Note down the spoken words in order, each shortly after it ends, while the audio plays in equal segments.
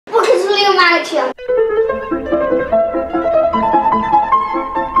video match you.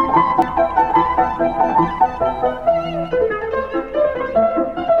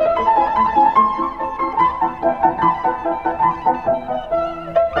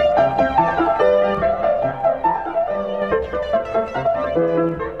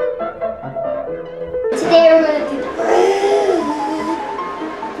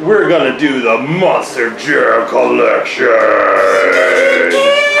 We're gonna do the Monster Jam collection.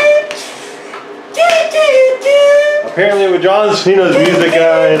 Apparently with John Cena's music,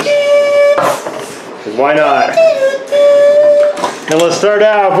 guys. Why not? And let's start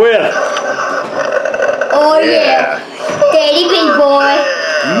out with. Oh yeah, Daddy Big Boy.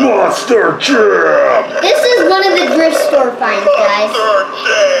 Monster Jam. This is one of the thrift store finds, guys.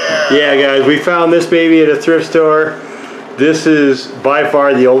 Yeah, guys, we found this baby at a thrift store. This is by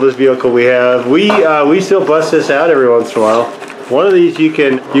far the oldest vehicle we have. We still bust this out every once in a while. One of these you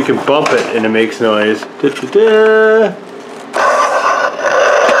can bump it and it makes noise. Da, da, da.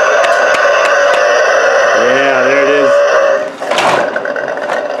 Yeah, there it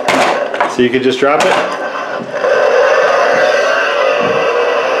is. So you can just drop it.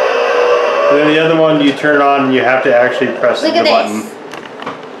 And then the other one you turn it on and you have to actually press the button.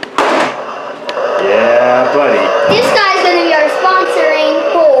 Yeah, buddy. This guy's going to be our sponsoring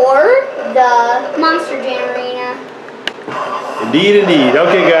for the Monster Jam Arena. Indeed, indeed.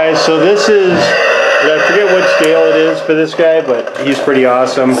 Okay, guys, so this is, I forget what scale it is for this guy, but he's pretty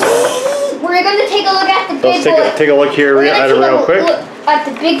awesome. We're going to take a look at the big boys. Let's take a look here at it real quick. Look at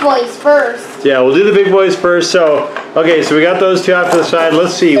the big boys first. Yeah, we'll do the big boys first. So, okay, so we got those two off to the side.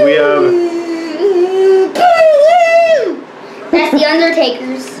 Let's see, we have... That's the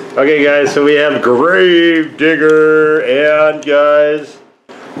Undertakers. Okay, guys, so we have Gravedigger, and guys,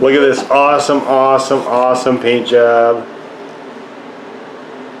 look at this awesome, awesome, awesome paint job.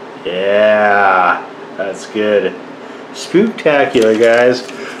 Yeah, that's good. Spooktacular, guys.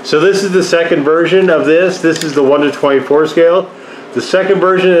 So this is the second version of this. This is the 1/24 scale. The second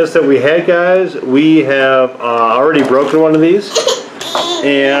version of this that we had, guys, we have already broken one of these.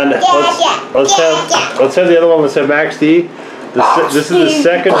 And let's have the other one. Let's have Max D. This is the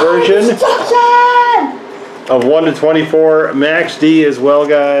second version of 1/24 Max D as well,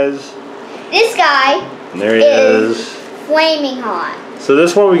 guys. This guy there he is. Flaming hot. So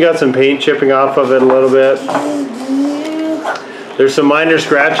this one we got some paint chipping off of it a little bit. There's some minor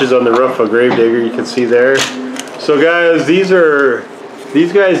scratches on the roof of Gravedigger, you can see there. So guys, these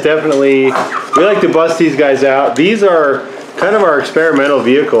guys definitely, we like to bust these guys out. These are kind of our experimental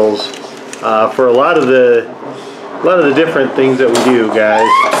vehicles for a lot of the different things that we do, guys.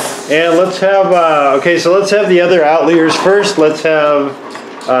 And let's have, okay, so let's have the other outliers first. Let's have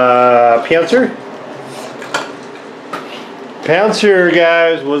Pouncer. Pouncer,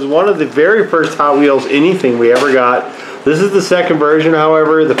 guys, was one of the very first Hot Wheels anything we ever got. This is the second version,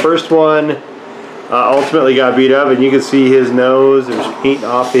 however. The first one ultimately got beat up, and you can see his nose. There's paint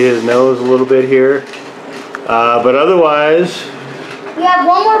off of his nose a little bit here. But otherwise... We have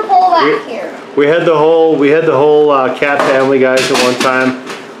one more pole back here. We had the whole cat family, guys, at one time.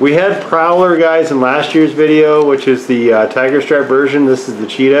 We had Prowler, guys, in last year's video, which is the Tiger Stripe version. This is the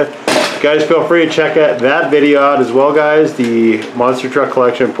Cheetah. Guys, feel free to check that video out as well, guys. The Monster Truck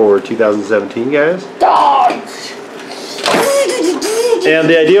Collection for 2017, guys. Dogs! And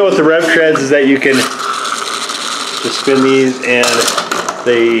the idea with the Rev Tredz is that you can just spin these and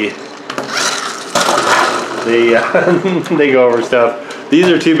they go over stuff. These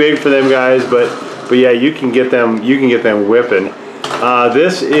are too big for them, guys, but yeah, you can get them whipping.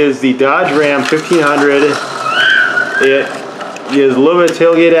 This is the Dodge Ram 1500. It is a little bit of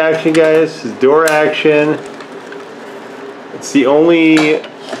tailgate action, guys. It's door action. It's the only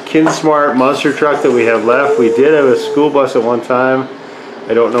Kinsmart monster truck that we have left. We did have a school bus at one time.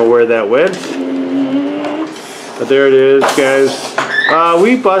 I don't know where that went, but there it is, guys.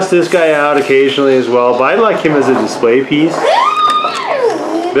 We bust this guy out occasionally as well, but I like him as a display piece.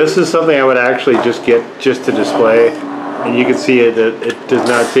 This is something I would actually just get just to display, and you can see it does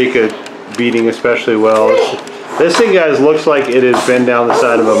not take a beating especially well. This thing, guys, looks like it has been down the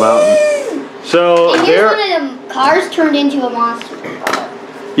side of a mountain. So and here's one of them cars turned into a monster.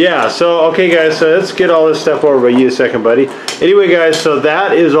 Yeah, so okay, guys, so let's get all this stuff over by you a second, buddy. Anyway, guys, so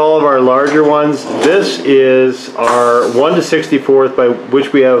that is all of our larger ones. This is our 1/64, by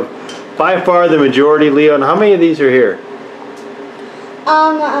which we have by far the majority. Leon, how many of these are here?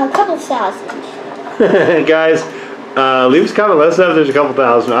 A couple thousand. Guys, leave us a comment. Let us know if there's a couple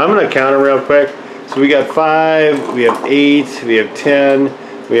thousand. I'm going to count them real quick. So we got 5, we have 8, we have 10,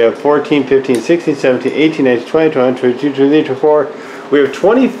 we have 14, 15, 16, 17, 18, 19, 20, 21, 22, 23, 24. We have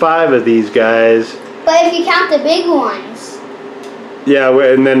 25 of these guys. But if you count the big ones. Yeah,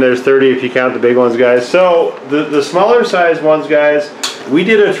 and then there's 30 if you count the big ones, guys. So the smaller size ones, guys, we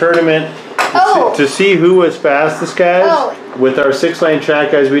did a tournament to see who was fastest, guys. With our 6-lane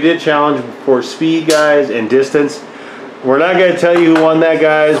track, guys, we did challenge for speed, guys, and distance. We're not going to tell you who won that,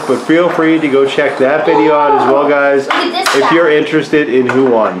 guys, but feel free to go check that video out as well, guys, if you're interested in who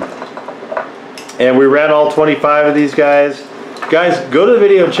won. And we ran all 25 of these guys. Guys, go to the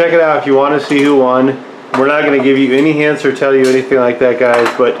video and check it out if you want to see who won. We're not going to give you any hints or tell you anything like that, guys,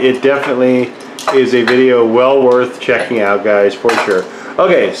 but it definitely is a video well worth checking out, guys, for sure.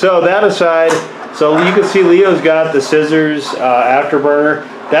 Okay, so that aside, so you can see Leo's got the scissors Afterburner.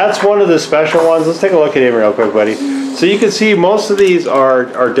 That's one of the special ones. Let's take a look at him real quick, buddy. So you can see most of these are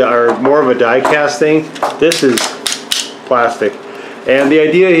more of a die cast thing. This is plastic. And the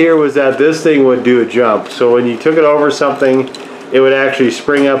idea here was that this thing would do a jump. So when you took it over something, it would actually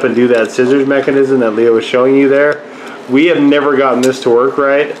spring up and do that scissors mechanism that Leo was showing you there. We have never gotten this to work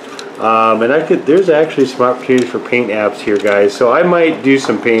right. And there's actually some opportunities for paint apps here, guys. So I might do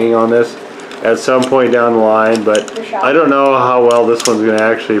some painting on this at some point down the line, but I don't know how well this one's going to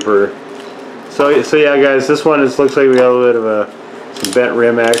actually So yeah, guys, this one looks like we got a little bit of some bent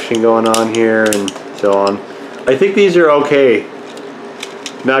rim action going on here and so on. I think these are okay.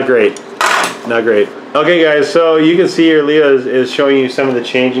 Not great. Not great. Okay, guys, so you can see here Leo is showing you some of the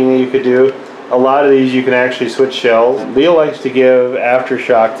changing that you could do. A lot of these you can actually switch shells. Leo likes to give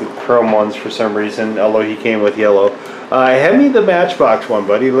Aftershock the chrome ones for some reason, although he came with yellow. Hand me the Matchbox one,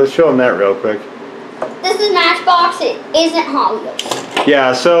 buddy. Let's show him that real quick. This is Matchbox. It isn't Hollywood.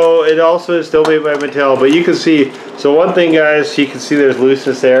 Yeah, so it also is still made by Mattel, but you can see, so one thing, guys, you can see there's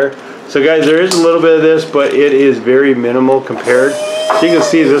looseness there. So guys, there is a little bit of this, but it is very minimal compared. So you can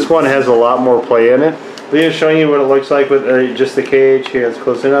see this one has a lot more play in it. Leo's showing you what it looks like with just the cage. Here, let's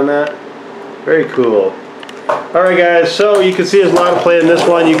close in on that. Very cool. Alright, guys, so you can see there's a lot of play in this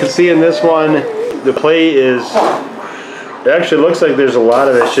one. You can see in this one, the play is, it actually looks like there's a lot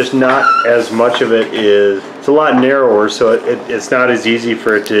of it. It's just not as much of it is, it's a lot narrower, so it's not as easy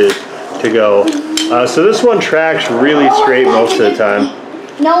for it to go. So this one tracks really straight most of the time.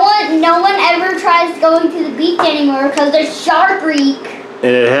 No one ever tries going to the beach anymore because there's shark Wreak. And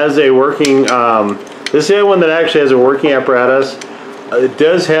it has a working, this is the one that actually has a working apparatus. It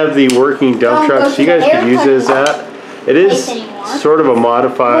does have the working dump truck, so you guys could use it as that. It is sort of a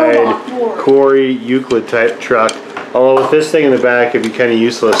modified Quarry Euclid type truck. Although with this thing in the back, it'd be kind of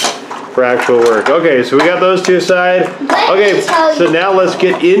useless for actual work. Okay, so we got those two aside. Okay, so now let's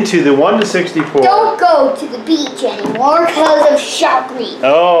get into the 1 to 64. Don't go to the beach anymore because of shark Wreak.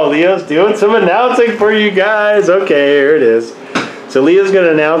 Oh, Leo's doing some announcing for you guys. Okay, here it is. So Leo's going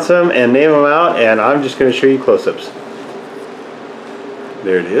to announce them and name them out, and I'm just going to show you close-ups.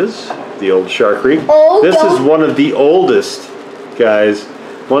 There it is, the old shark Wreak. Oh, this is one of the oldest, guys.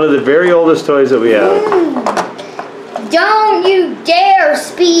 One of the very oldest toys that we have. Don't you dare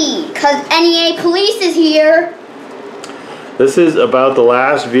speed, because NEA police is here. This is about the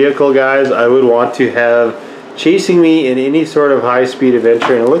last vehicle, guys, I would want to have chasing me in any sort of high-speed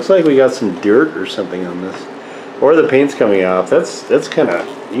adventure. And it looks like we got some dirt or something on this. Or the paint's coming off. That's kind of,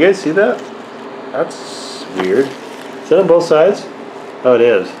 you guys see that? That's weird. Is that on both sides? Oh, it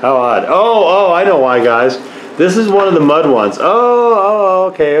is. How odd. Oh, I know why, guys. This is one of the mud ones.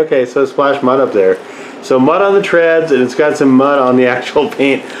 Oh, okay. So splash mud up there. So mud on the treads, and it's got some mud on the actual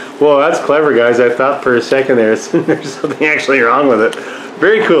paint. Whoa, that's clever, guys. I thought for a second there's something actually wrong with it.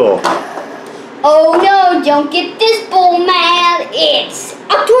 Very cool. Oh no, don't get this bull mad. It's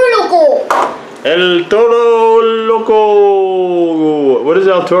a Toro Loco. El Toro Loco. What does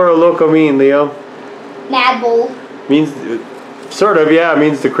El Toro Loco mean, Leo? Mad bull. Means, sort of, yeah, it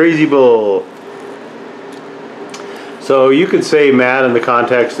means the crazy bull. So you could say mad in the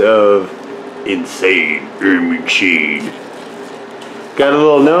context of insane machine. Got a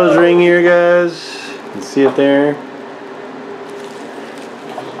little nose ring here, guys. You can see it there.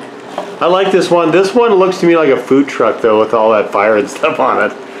 I like this one. This one looks to me like a food truck, though, with all that fire and stuff on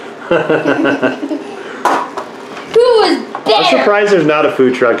it. Who is better? I'm surprised there's not a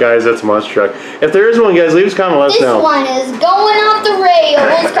food truck, guys. That's a monster truck. If there is one, guys, leave us a comment. Let us know. This one is going off the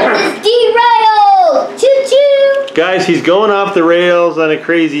rails because it's derailed. Choo-choo. Guys, he's going off the rails on a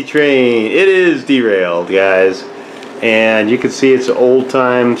crazy train. It is derailed, guys. And you can see it's an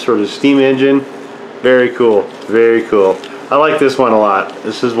old-time sort of steam engine. Very cool. Very cool. I like this one a lot.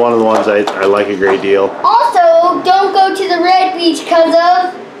 This is one of the ones I like a great deal. Also, don't go to the red beach because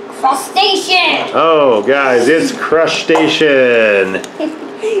of Crushstation. Oh, guys, it's Crushstation.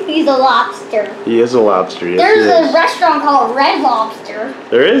 He's a lobster. He is a lobster. Yes, There's a restaurant called Red Lobster.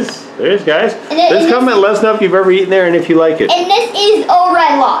 There is, guys. Let's comment and let us know if you've ever eaten there and if you like it. And this is a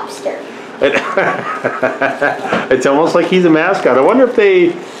Red Lobster. It's almost like he's a mascot. I wonder if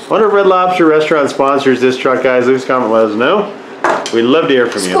Red Lobster restaurant sponsors this truck, guys. Leave us a comment, let us know. We'd love to hear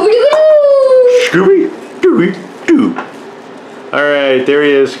from you. Scooby-Doo. All right, there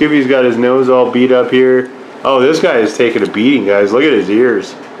he is. Scooby's got his nose all beat up here. Oh, this guy is taking a beating, guys. Look at his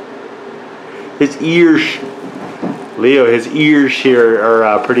ears. His ears. Leo, his ears here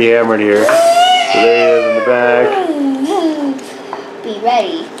are pretty hammered here. So there he is in the back. Be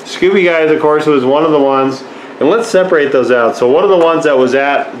ready. Scooby, guys, of course, was one of the ones. And let's separate those out. So one of the ones that was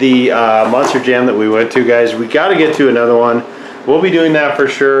at the Monster Jam that we went to, guys, we got to get to another one. We'll be doing that for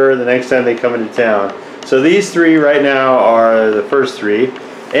sure the next time they come into town. So these three right now are the first three.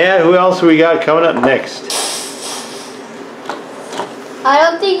 And who else we got coming up next? I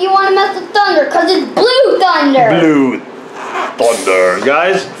don't think you want to mess with Thunder because it's Blue Thunder. Blue Thunder.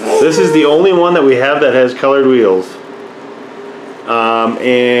 Guys, this is the only one that we have that has colored wheels.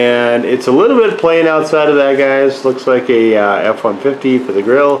 And it's a little bit plain outside of that, guys. Looks like a F-150 for the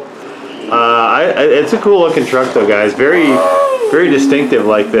grill. It's a cool looking truck though, guys. Very, very distinctive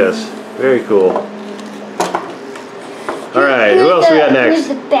like this. Very cool. Alright, who else we got next? Who's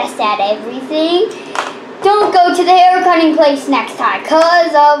the best at everything? Don't go to the hair cutting place next time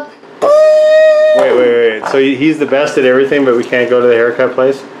because of... Wait. So he's the best at everything, but we can't go to the haircut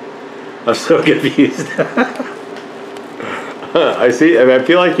place? I'm so confused. I see. I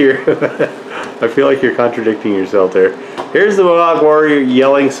feel like you're contradicting yourself there. Here's the Mohawk Warrior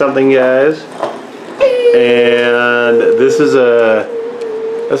yelling something, guys. And this is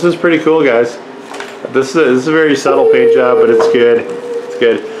pretty cool, guys. This is a very subtle paint job, but it's good. It's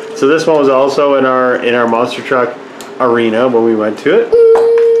good. So this one was also in our monster truck arena when we went to it.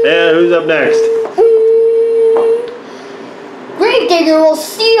 And who's up next? Gravedigger will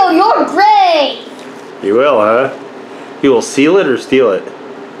seal your grave. He will, huh? He will seal it or steal it?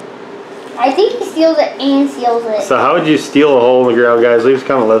 I think he steals it and seals it. So how would you steal a hole in the ground, guys? Leave us a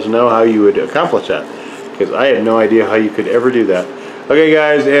comment, let us know how you would accomplish that. Because I have no idea how you could ever do that. Okay,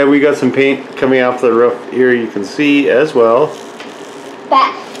 guys, and we got some paint coming off the roof here. You can see as well.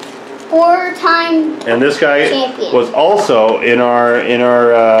 Back. 4-time And this guy champion. was also in our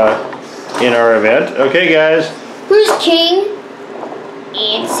event. Okay, guys. Who's king?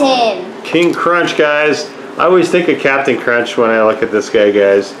 It's him. King Krunch, guys. I always think of Captain Krunch when I look at this guy,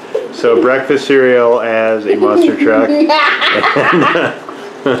 guys. So breakfast cereal as a monster truck.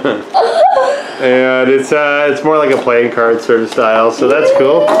 And it's more like a playing card sort of style, so that's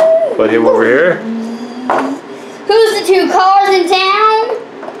cool. Put him over here. Who's the two cars in town?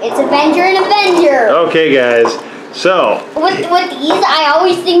 It's Avenger and Avenger. Okay, guys. So with these, I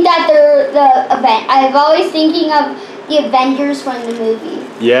always think that they're the event. I'm always thinking of the Avengers from the movie.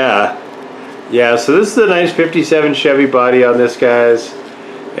 Yeah. So this is a nice '57 Chevy body on this, guys,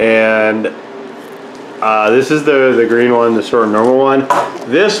 and this is the green one, the sort of normal one.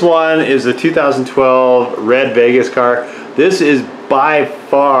 This one is the 2012 Red Vegas car. This is by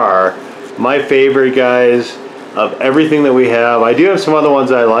far my favorite, guys, of everything that we have. I do have some other ones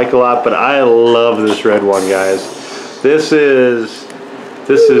that I like a lot, but I love this red one, guys. This is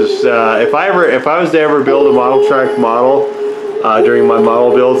if I was to ever build a model truck model during my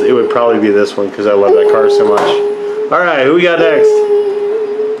model builds, it would probably be this one because I love that car so much. All right, who we got next?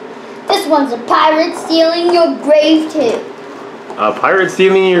 This one's a pirate stealing your grave too. A pirate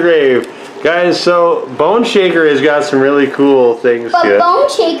stealing your grave. Guys, so Bone Shaker has got some really cool things But to it. Bone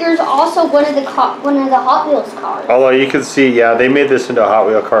Shaker's also one of the Hot Wheels cars. Although you can see, yeah, they made this into a Hot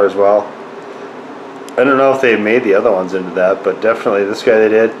Wheel car as well. I don't know if they made the other ones into that, but definitely this guy they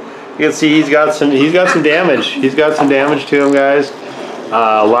did. You can see he's got some damage. He's got some damage to him, guys.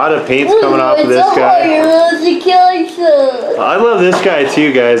 A lot of paint's coming off of this guy. I love this guy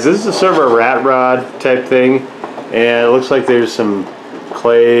too, guys. This is a sort of a rat rod type thing, and it looks like there's some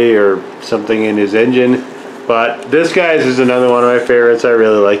clay or something in his engine. But this guy's is another one of my favorites. I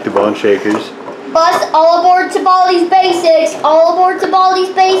really like the Bone Shakers. Bus, all aboard to Baldi's Basics. All aboard to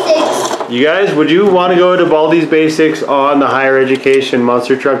Baldi's Basics. You guys, would you want to go to Baldi's Basics on the higher education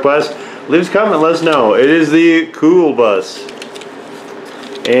monster truck bus? Leave us a comment, let us know. It is the cool bus.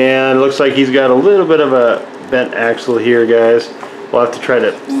 And it looks like he's got a little bit of a bent axle here, guys. We'll have to try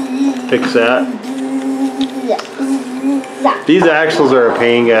to fix that. These axles are a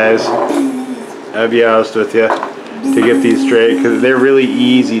pain, guys. I'll be honest with you, to get these straight, because they're really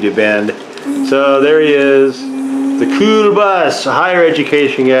easy to bend. So there he is, the cool bus, higher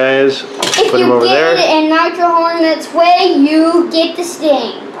education, guys. If you get it in Nitro Hornet's way, you get the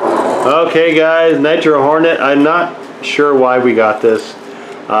sting. Okay, guys, Nitro Hornet. I'm not sure why we got this,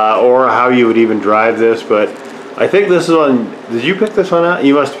 or how you would even drive this, but I think this is one. Did you pick this one out?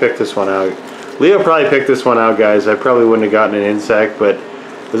 You must pick this one out. Leo probably picked this one out, guys. I probably wouldn't have gotten an insect, but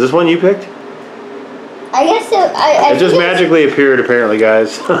was this one you picked? I guess so. It just magically appeared, apparently,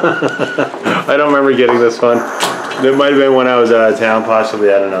 guys. I don't remember getting this one. It might have been when I was out of town,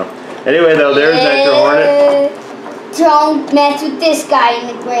 possibly. I don't know. Anyway, though, there's Nitro Hornet. Don't mess with this guy in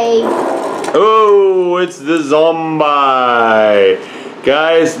the grave. Oh, it's the zombie.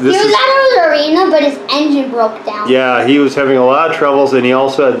 Guys, this He was out of the arena, but his engine broke down. Yeah, he was having a lot of troubles, and he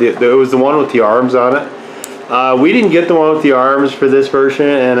also had it was the one with the arms on it. We didn't get the one with the arms for this version,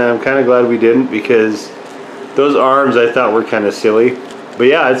 and I'm kind of glad we didn't, because those arms I thought were kind of silly. But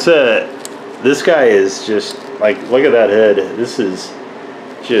yeah, it's this guy is just, like, look at that head. This is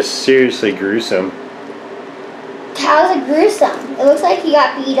just seriously gruesome. How's it gruesome? It looks like he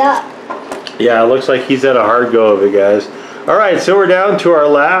got beat up. Yeah, it looks like he's had a hard go of it, guys. Alright, so we're down to our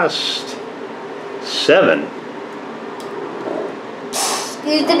last 7.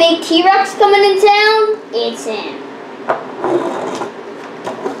 Who's the big T-Rex coming in town? It's him.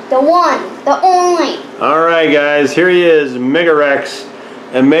 The one, the only. Alright, guys, here he is, Mega Wrex.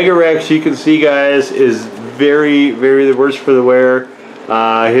 And Mega Wrex, you can see, guys, is very, very the worst for the wear.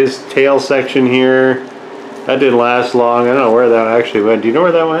 His tail section here, that didn't last long. I don't know where that actually went. Do you know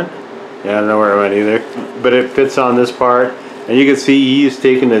where that went? Yeah, I don't know where it went either. But it fits on this part. And you can see he's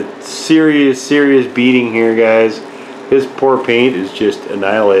taking a serious, serious beating here, guys. His poor paint is just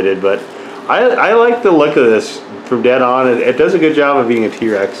annihilated. But I like the look of this from dead on. It does a good job of being a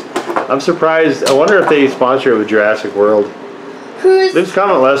T-Rex. I'm surprised. I wonder if they sponsor it with Jurassic World. Leave a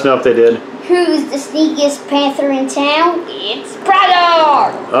comment, let us know if they did. Who's the sneakiest panther in town? It's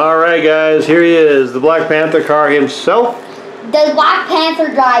Predator! Alright, guys, here he is, the Black Panther car himself. Does Black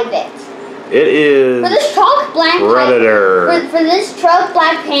Panther drive it? It is for this truck, Predator. For this truck,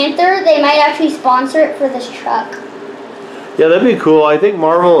 Black Panther, they might actually sponsor it for this truck. Yeah, that'd be cool. I think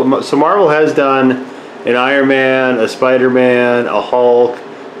Marvel, so Marvel has done an Iron Man, a Spider-Man, a Hulk.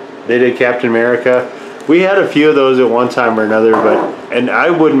 They did Captain America. We had a few of those at one time or another, and I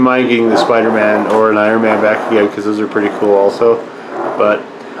wouldn't mind getting the Spider-Man or an Iron Man back again, because those are pretty cool also. But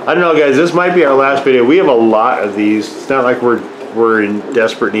I don't know, guys, this might be our last video. We have a lot of these. It's not like we're in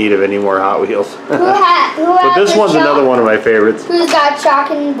desperate need of any more Hot Wheels. But this one's another one of my favorites. Who's got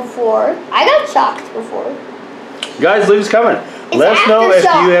shocking before? I got shocked before. Guys, leave us a comment. Let us know if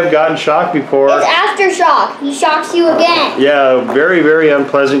you have gotten shocked before. It's Aftershock. He shocks you again. Yeah, very, very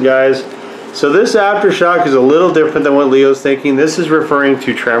unpleasant, guys. So this Aftershock is a little different than what Leo's thinking. This is referring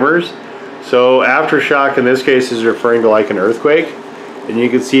to tremors. So Aftershock in this case is referring to like an earthquake. And you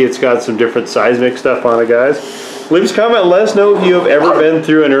can see it's got some different seismic stuff on it, guys. Leave us a comment. Let us know if you have ever been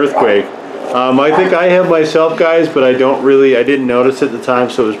through an earthquake. I think I have myself, guys, but I didn't notice at the time,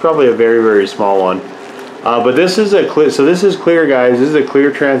 so it was probably a very, very small one. But this is a clear, so this is clear, guys. This is a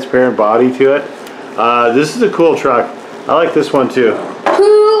clear, transparent body to it. This is a cool truck. I like this one too.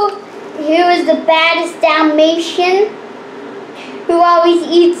 Who is the baddest Dalmatian? Who always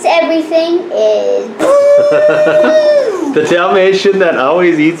eats everything is the Dalmatian that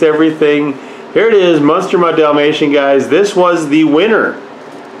always eats everything. Here it is, Monster Mutt Dalmatian, guys. This was the winner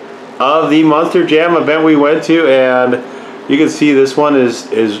of the Monster Jam event we went to, and you can see this one is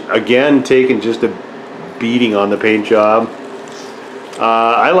again taking just a beating on the paint job.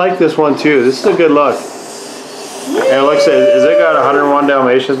 I like this one too. This is a good look. And it looks, has it got 101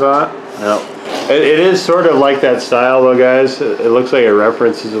 Dalmatians on it? No. It is sort of like that style though, guys. It looks like it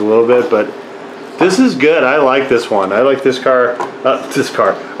references a little bit, but this is good. I like this one. I like this car.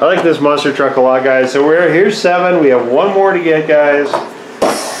 I like this monster truck a lot, guys. So here's 7. We have one more to get, guys.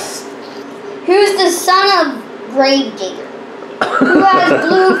 Who's the son of Gravedigger? Who has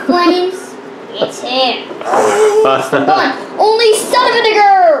blue flames? It's him. One. Only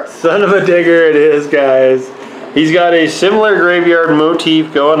Sonuvadigger. Sonuvadigger it is, guys. He's got a similar graveyard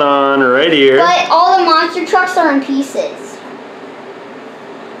motif going on right here. But all the monster trucks are in pieces.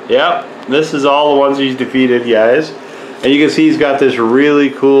 Yep, this is all the ones he's defeated, guys. And you can see he's got this really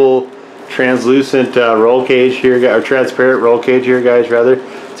cool translucent roll cage here, or transparent roll cage here, guys, rather.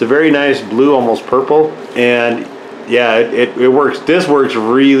 It's a very nice blue, almost purple. And yeah, it works. This works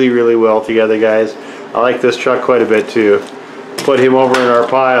really, really well together, guys. I like this truck quite a bit too. Put him over in our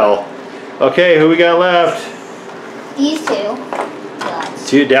pile. Okay, who we got left? These two.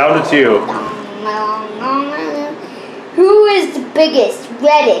 Down to 2. Who is the biggest,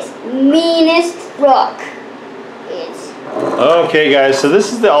 reddest, meanest truck? It's Okay guys, so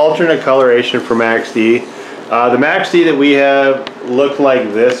this is the alternate coloration for Max D. The Max D that we have looked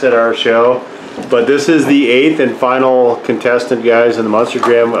like this at our show, but this is the 8th and final contestant, guys, in the Monster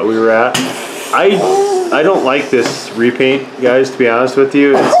Jam that we were at. I don't like this repaint, guys, to be honest with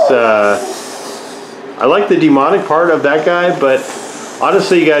you. It's I like the demonic part of that guy, but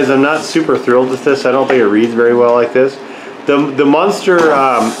honestly, guys, I'm not super thrilled with this. I don't think it reads very well like this. The Monster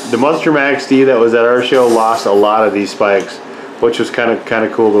Max D that was at our show lost a lot of these spikes, which was kind of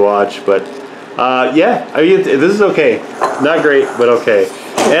cool to watch. But yeah, I mean, this is okay. Not great, but okay.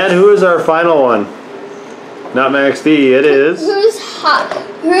 And who is our final one? Not Max D. It is. Who's hot?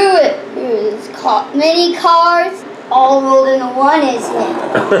 Who is mini cars all rolled into one? Is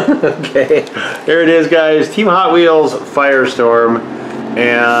it? Okay, there it is, guys. Team Hot Wheels Firestorm.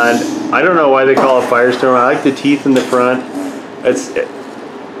 And I don't know why they call it Firestorm. I like the teeth in the front.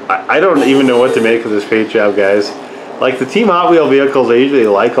 I don't even know what to make of this paint job, guys. Like the Team Hot Wheel vehicles, I usually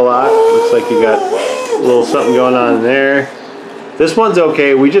like a lot. Looks like you got a little something going on in there. This one's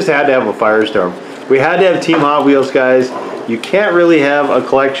okay. We just had to have a Firestorm. We had to have Team Hot Wheels, guys. You can't really have a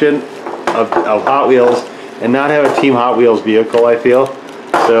collection of Hot Wheels and not have a Team Hot Wheels vehicle, I feel.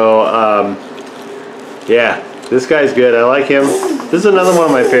 So, yeah, this guy's good. I like him. This is another one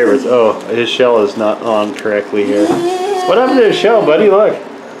of my favorites. Oh, his shell is not on correctly here. What happened to his shell, buddy? Look.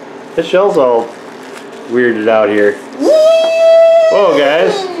 His shell's all weirded out here. Whoa,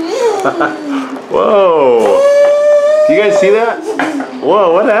 guys. Whoa. Do you guys see that?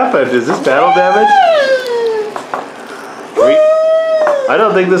 Whoa, what happened? Is this battle damage? I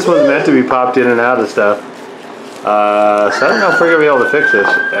don't think this was meant to be popped in and out of stuff. So I don't know if we're going to be able to fix this,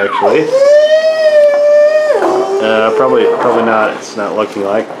 actually. Probably not. It's not looking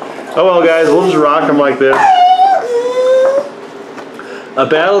like. Oh well, guys, we'll just rock them like this. A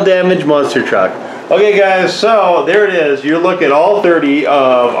battle damage monster truck. Okay, guys, so there it is. You look at all 30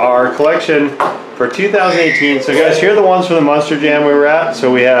 of our collection for 2018. So, guys, here are the ones from the Monster Jam we were at.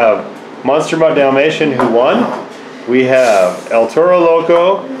 So we have Monster Mutt Dalmatian, who won. We have El Toro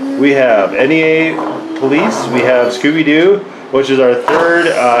Loco. We have NEA Police. We have Scooby-Doo, which is our third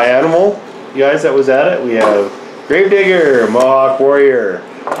animal, you guys, that was at it. We have Gravedigger, Mohawk Warrior,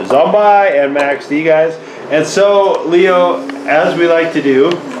 Zombie, and Max D, guys. And so, Leo, as we like to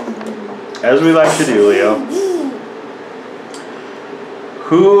do, Leo,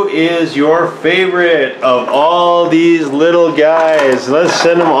 who is your favorite of all these little guys? Let's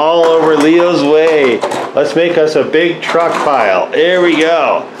send them all over Leo's way. Let's make us a big truck pile. There we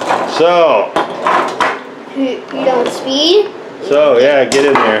go. So, You don't speed? So, yeah, get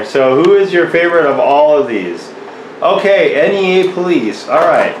in there. So, who is your favorite of all of these? Okay, NEA Police. All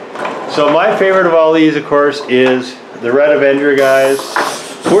right. So, my favorite of all these, of course, is the Red Avenger, guys.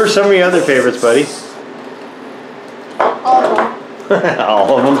 Who are some of your other favorites, buddy? All of them.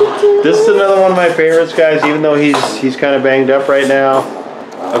 All of them. This is another one of my favorites, guys, even though he's kind of banged up right now.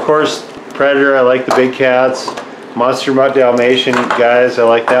 Of course, Predator, I like the big cats. Monster Mutt Dalmatian, guys, I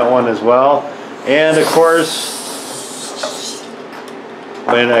like that one as well. And, of course,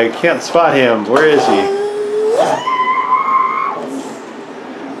 when I can't spot him, where is he?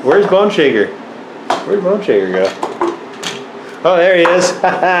 Where's Bone Shaker? Where'd Bone Shaker go? Oh, there he is.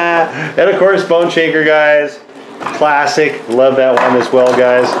 And of course, Bone Shaker, guys. Classic. Love that one as well,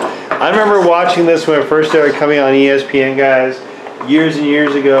 guys. I remember watching this when it first started coming on ESPN, guys, years and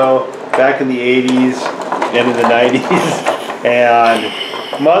years ago, back in the 80s and in the 90s. And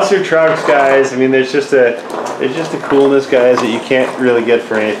monster trucks, guys. I mean, there's just a coolness, guys, that you can't really get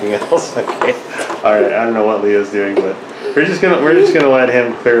for anything else. Okay. All right. I don't know what Leo's doing, but we're just gonna let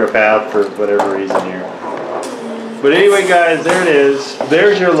him clear a path for whatever reason here. But anyway, guys, there it is.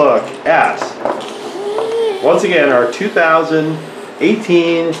 There's your look at, once again, our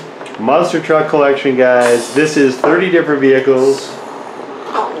 2018 monster truck collection, guys. This is 30 different vehicles,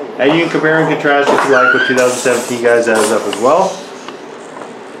 and you can compare and contrast if you like with 2017, guys. That is up as well.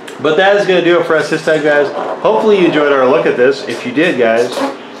 But that is going to do it for us this time, guys. Hopefully you enjoyed our look at this. If you did, guys,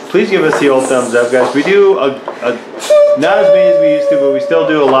 please give us the old thumbs up, guys. We do not as many as we used to, but we still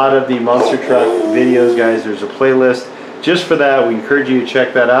do a lot of the monster truck videos, guys. There's a playlist just for that. We encourage you to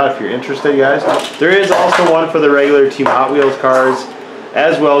check that out if you're interested, guys. There is also one for the regular Team Hot Wheels cars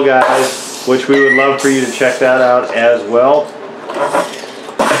as well, guys, which we would love for you to check that out as well.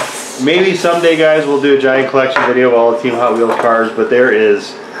 Maybe someday, guys, we'll do a giant collection video of all the Team Hot Wheels cars, but there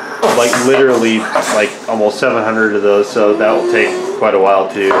is like literally like almost 700 of those, so that will take quite a while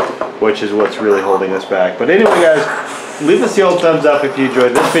to do, which is what's really holding us back. But anyway, guys, leave us the old thumbs up if you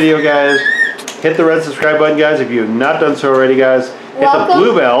enjoyed this video, guys. Hit the red subscribe button, guys, if you have not done so already, guys. Hit the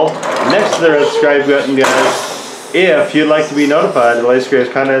blue bell next to the red subscribe button, guys. If you'd like to be notified of the latest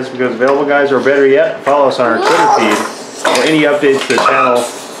greatest content that becomes available, guys, or better yet, follow us on our Twitter feed, where any updates to the channel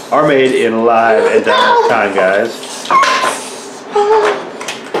are made in live and dynamic time, guys.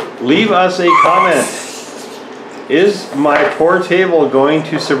 Leave us a comment. Is my poor table going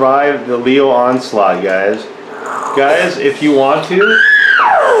to survive the Leo onslaught, guys? Guys, if you want to,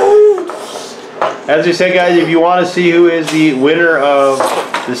 as we said, guys, if you want to see who is the winner of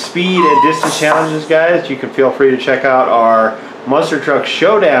the speed and distance challenges, guys, you can feel free to check out our Monster Truck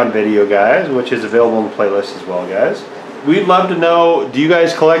Showdown video, guys, which is available in the playlist as well, guys. We'd love to know, do you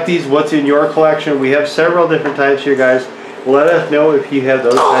guys collect these? What's in your collection? We have several different types here, guys. Let us know if you have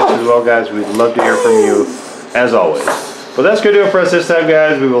those types as well, guys. We'd love to hear from you, as always. But that's going to do it for us this time,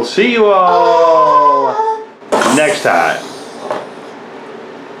 guys. We will see you all next time.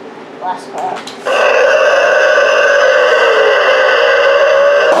 Last part.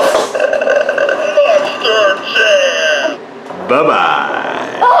 Bye-bye.